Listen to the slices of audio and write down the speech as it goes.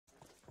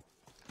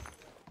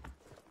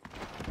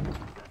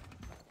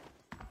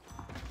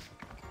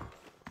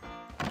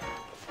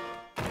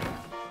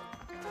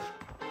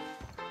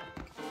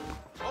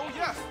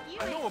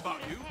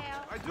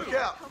Look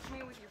out! Help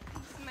me with your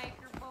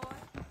peacemaker, boy.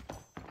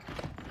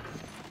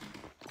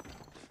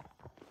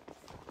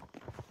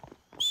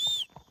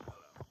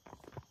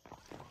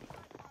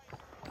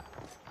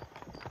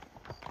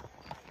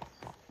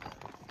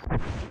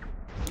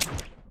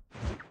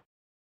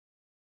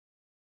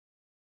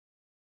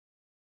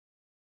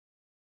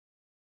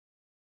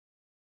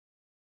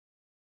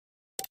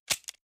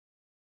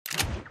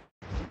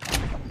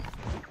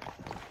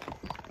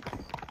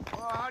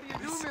 How do you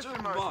do,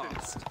 Mr.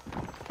 Marston?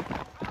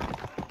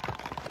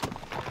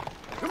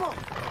 Come on!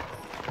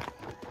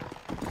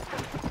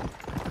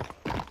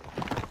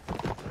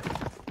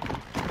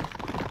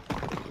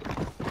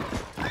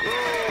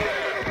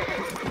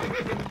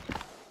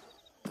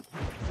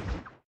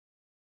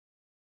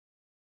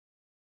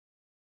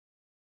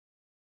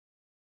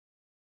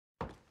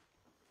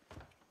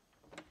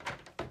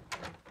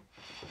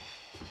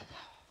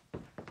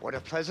 What a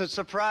pleasant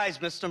surprise,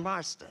 Mr.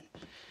 Marston.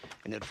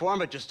 An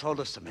informant just told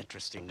us some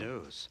interesting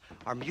news.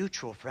 Our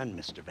mutual friend,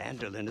 Mr.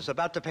 Vanderlyn, is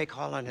about to pay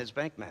call on his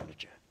bank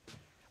manager.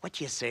 What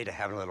do you say to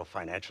having a little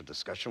financial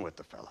discussion with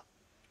the fellow?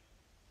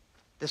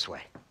 This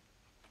way.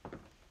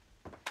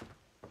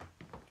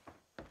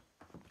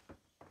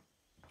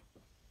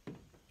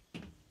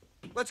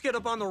 Let's get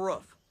up on the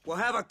roof. We'll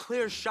have a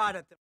clear shot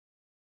at them.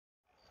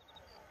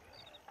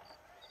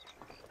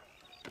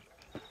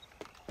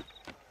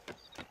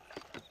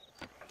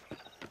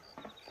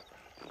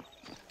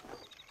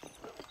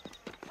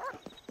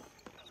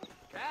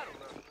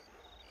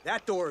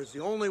 That door is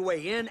the only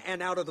way in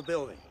and out of the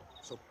building,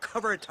 so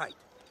cover it tight.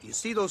 Do you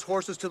see those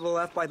horses to the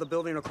left by the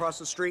building across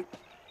the street?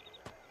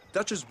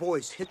 Dutch's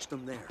boys hitched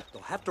them there.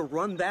 They'll have to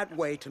run that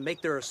way to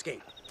make their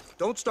escape.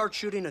 Don't start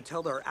shooting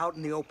until they're out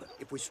in the open.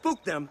 If we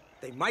spook them,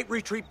 they might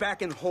retreat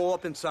back and hole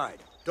up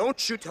inside. Don't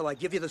shoot till I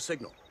give you the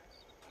signal.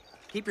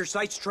 Keep your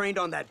sights trained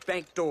on that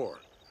bank door.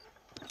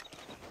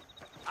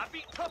 I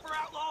beat tougher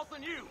outlaws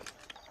than you.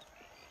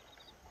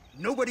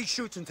 Nobody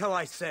shoots until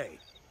I say.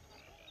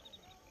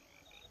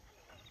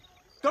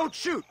 Don't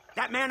shoot!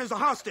 That man is a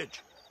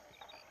hostage!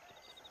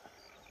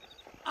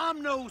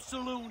 I'm no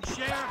saloon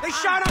sheriff. They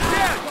shot him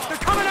dead! They're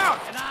coming out!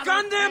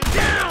 Gun them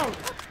down!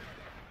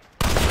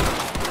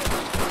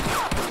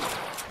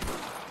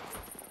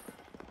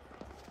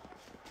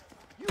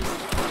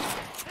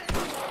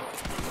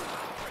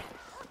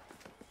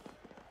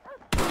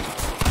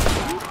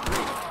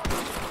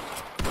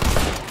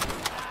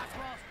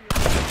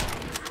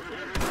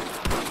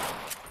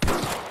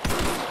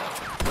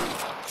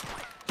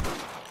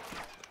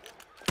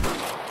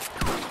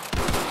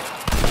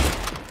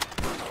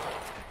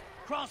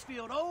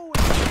 Crossfield, oh!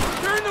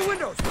 Turn the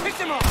windows! Pick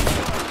them off!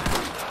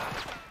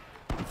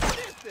 What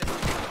is this?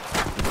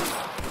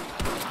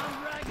 I'm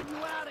dragging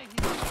you out of here.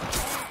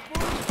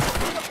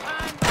 The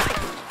pine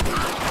I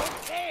don't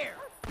care.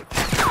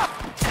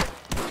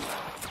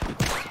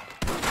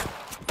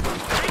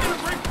 Ain't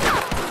gonna break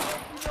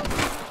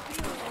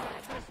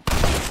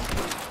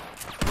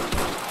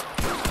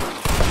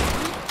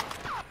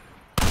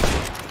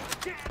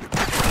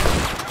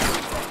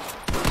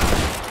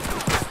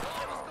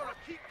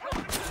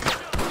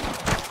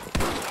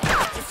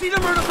See the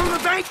murder from the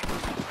bank?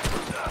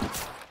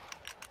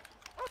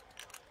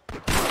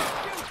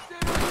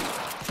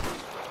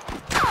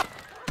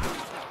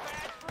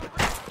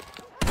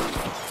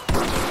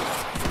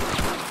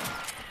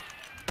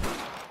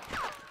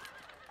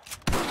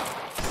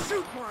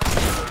 Shoot, Mark!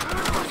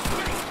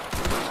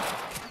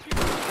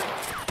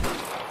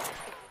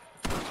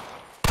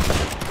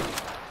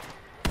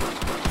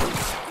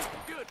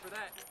 good for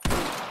that.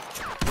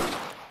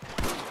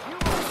 You are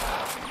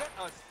about to get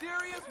a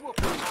serious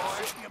whooping,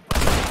 boy.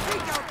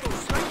 Take out those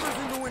snipers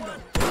in the window!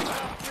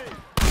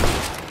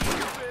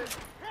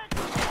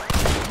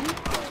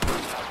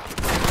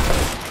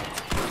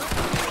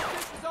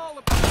 This is all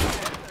about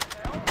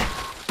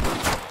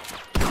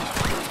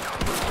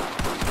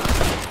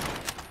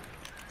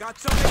Got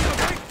something to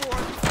wait for!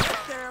 Get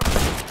there!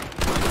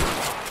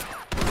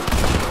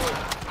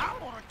 I'm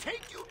gonna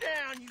take you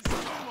down, you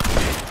son of a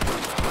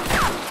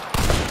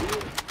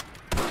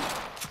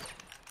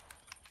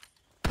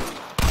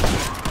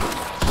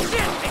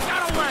Shit! They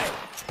got away!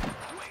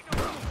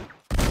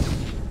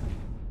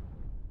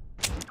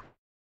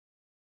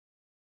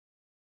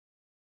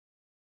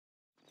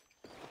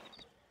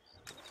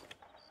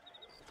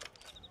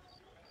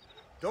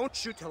 Don't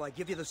shoot till I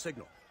give you the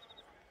signal.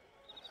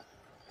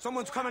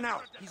 Someone's coming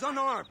out. He's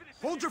unarmed.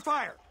 Hold your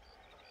fire.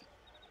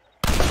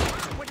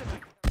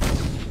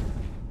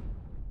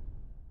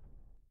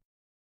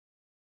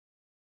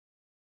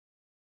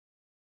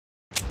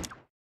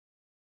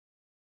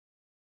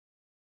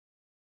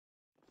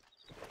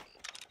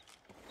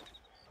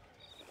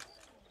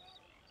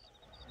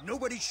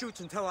 Nobody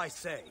shoots until I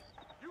say.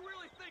 You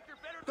really think you're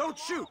better than Don't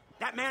shoot!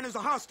 That man is a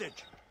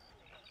hostage.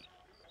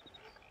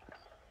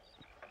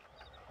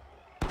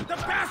 The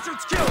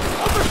bastard's killed!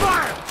 Open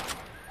fire!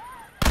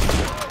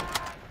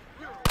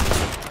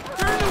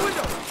 Turn the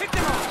windows! Kick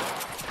them off!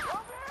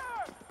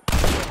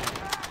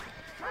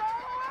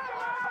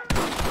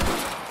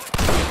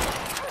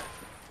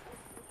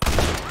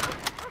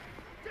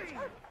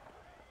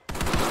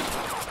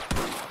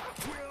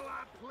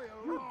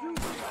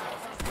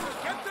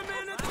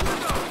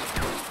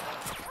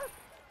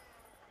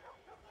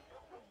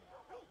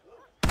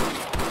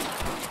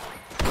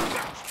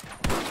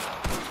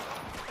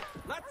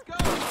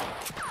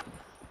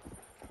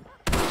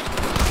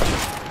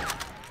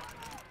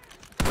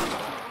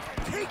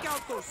 Take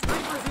out those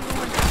snipers in the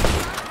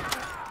window!